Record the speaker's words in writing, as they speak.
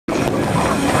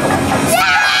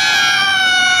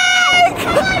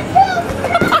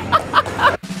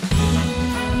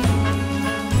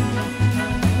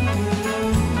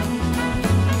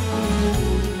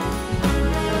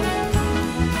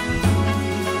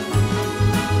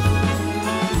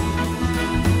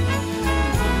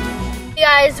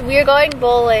guys, we are going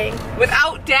bowling.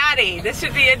 Without Daddy. This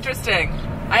should be interesting.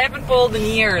 I haven't bowled in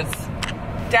years.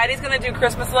 Daddy's gonna do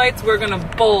Christmas lights, we're gonna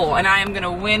bowl, and I am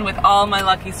gonna win with all my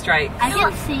lucky strikes. I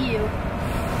can see you.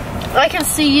 I can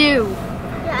see you.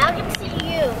 Yeah, I can see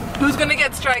you. Who's gonna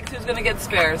get strikes? Who's gonna get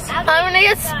spares? I'm gonna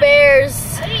get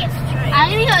spares.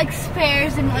 I'm gonna get like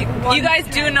spares and like one. You guys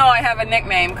do know I have a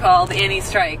nickname called Annie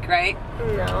Strike, right?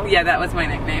 No. Yeah, that was my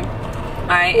nickname.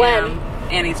 I When? am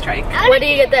Annie Strike. When do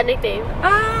you get that nickname?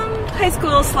 High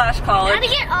school / college. How to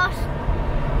get off?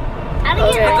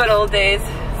 The good old days.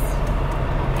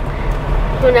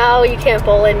 Well, now you can't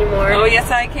bowl anymore. Oh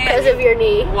yes, I can. Because of your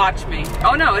knee. Watch me.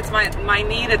 Oh no, it's my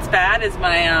knee that's bad. Is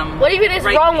my What even is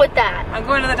right wrong knee. with that? I'm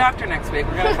going to the doctor next week.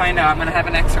 We're gonna find out. I'm gonna have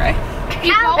an X-ray.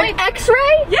 An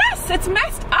X-ray? Yes, it's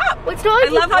messed up. It's not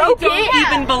like I love how you broke don't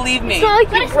it. even believe me. It's not like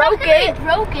But you it's broke not gonna it. be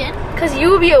broken. Because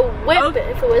you would be a whip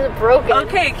if it wasn't broken.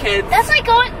 Okay, kids. That's like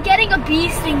getting a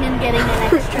bee sting and getting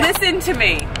an extra. Listen to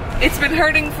me. It's been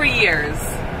hurting for years.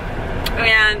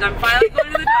 And I'm finally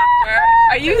going to the doctor.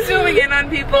 Are you zooming in on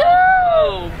people?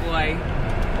 Oh boy.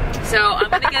 So I'm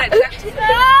gonna get it checked.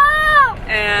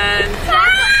 And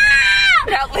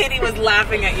that lady was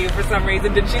laughing at you for some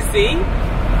reason. Did she see?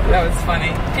 That was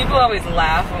funny. People always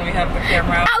laugh when we have the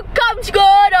camera out. Out comes good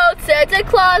old Santa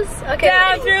Claus. Okay.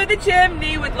 Down through the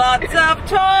chimney with lots of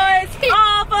toys.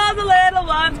 All for the little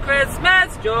ones'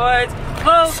 Christmas joys.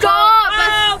 Ho, Stop!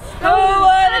 ho, ho, who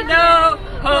wouldn't know?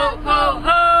 Ho, ho,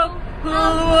 ho. Who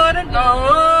wouldn't know?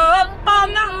 Up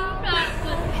on the...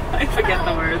 I forget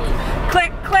the words.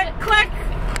 Click, click, click.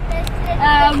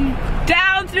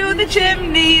 Down through the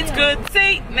chimney, it's good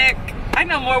Saint Nick. I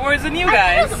know more words than you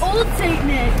guys. I think it's old Saint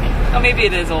Nick. Oh, maybe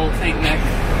it is old Saint Nick.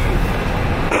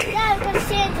 Yeah, because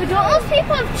Santa. Don't those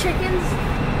people have chickens?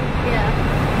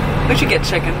 Yeah. We should get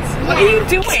chickens. What are you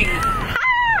doing?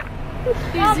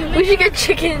 We should get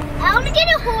chicken. I want to get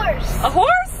a horse. A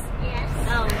horse? Yes.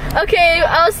 Okay,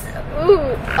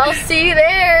 I'll see you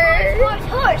there.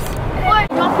 Horse.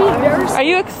 Are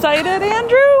you excited,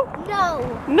 Andrew? No.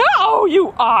 No,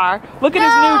 you are. Look at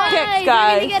his new kicks,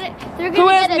 guys. Who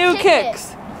has new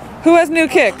kicks? Who has new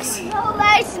kicks? No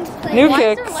license plate. New Why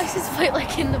kicks. is there license plate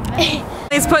like in the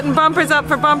back? He's putting bumpers up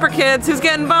for bumper kids. Who's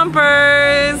getting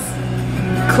bumpers?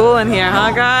 Cool in here,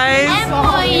 huh, guys?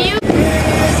 You.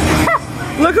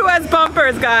 Look who has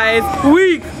bumpers, guys.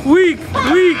 Weak, weak,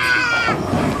 weak.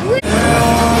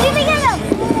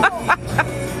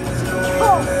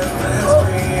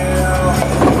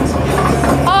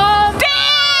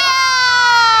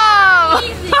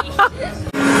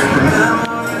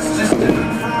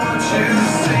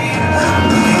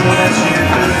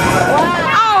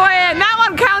 Oh, and that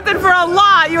one counted for a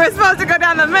lot. You were supposed to go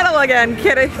down the middle again,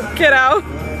 kiddo.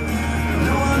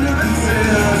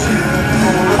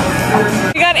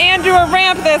 We got Andrew a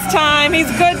ramp this time.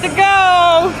 He's good to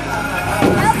go.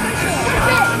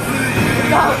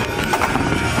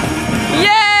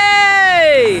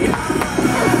 Yay!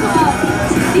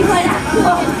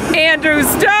 Andrew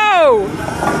Stowe.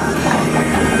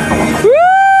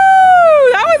 Woo!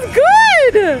 That was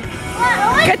good.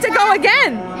 Get to go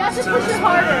again. Yeah, just push it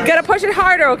harder. Gotta push it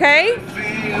harder, okay?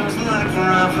 Feels like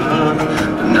rubber, but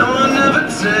no one ever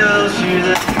tells you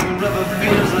that rubber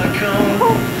feels like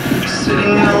home.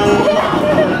 Sitting on the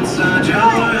wall inside your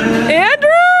head.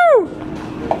 Andrew!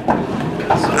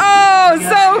 Oh,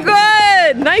 so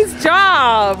good! Nice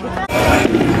job!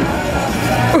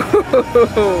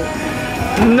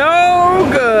 No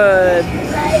good.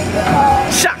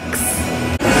 Shucks.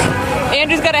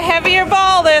 Andrew's got a heavier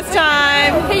ball this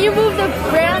time. Can you move the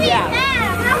ground? Yeah.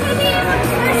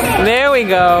 There we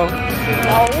go.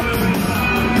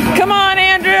 Come on,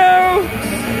 Andrew.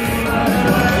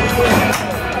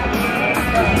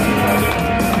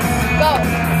 Go.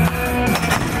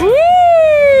 Woo!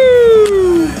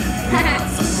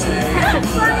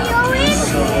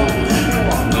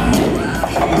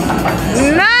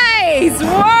 Nice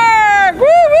work! Woo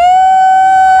woo!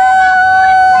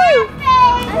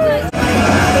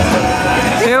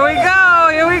 Here we go,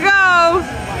 here we go.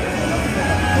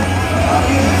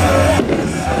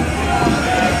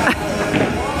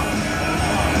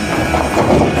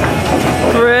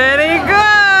 Pretty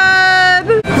good.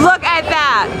 Look at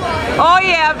that. Oh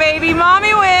yeah, baby,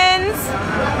 mommy wins.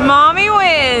 Mommy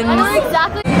wins. I know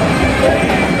exactly.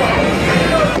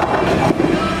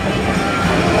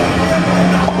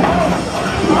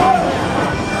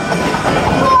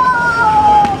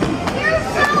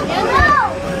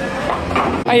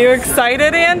 Are you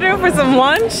excited, Andrew, for some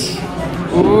lunch?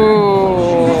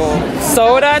 Ooh,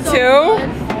 soda too?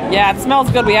 Yeah, it smells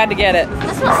good. We had to get it.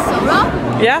 smell soda?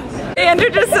 Yeah. Andrew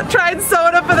just tried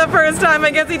soda for the first time.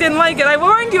 I guess he didn't like it. I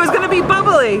warned you it was going to be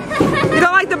bubbly. You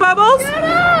don't like the bubbles?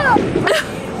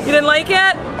 You didn't like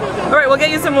it? All right, we'll get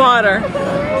you some water.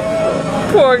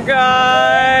 Poor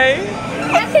guy.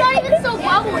 That's not even so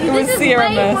bubbly. It was This is Sierra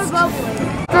way more Mist. bubbly.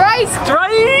 Thrice.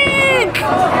 Drink!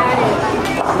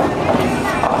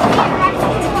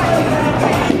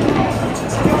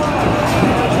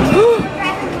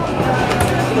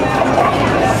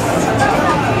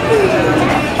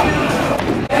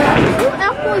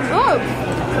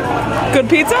 Good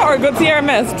pizza or good Sierra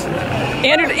Mist?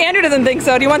 Andrew doesn't think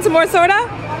so. Do you want some more soda?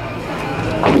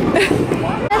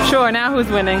 Sure, now who's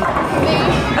winning?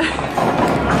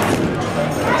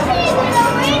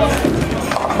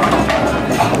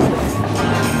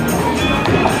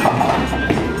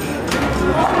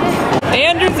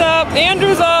 Andrew's up!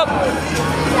 Andrew's up!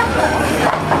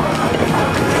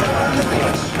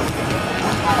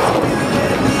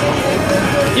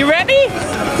 You ready?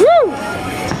 Woo!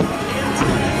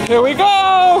 Here we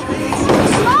go!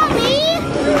 Mommy!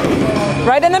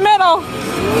 Right in the middle.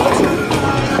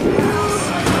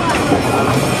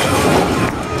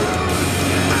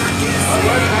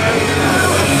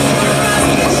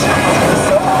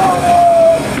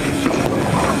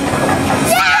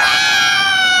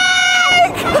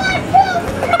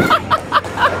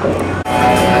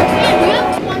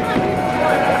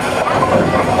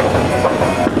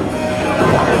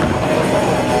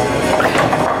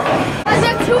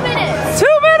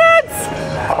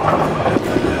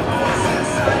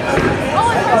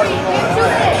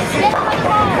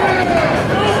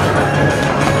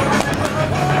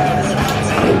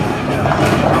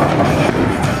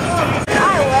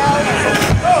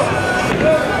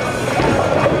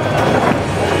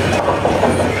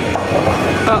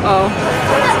 Uh-oh.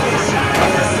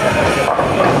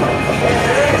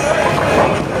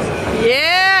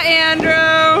 Yeah,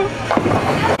 Andrew.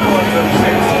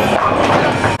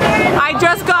 I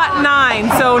just got 9,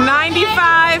 so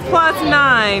 95 plus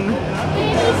 9.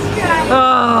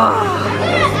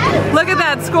 Oh. Look at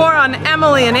that score on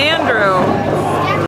Emily and Andrew.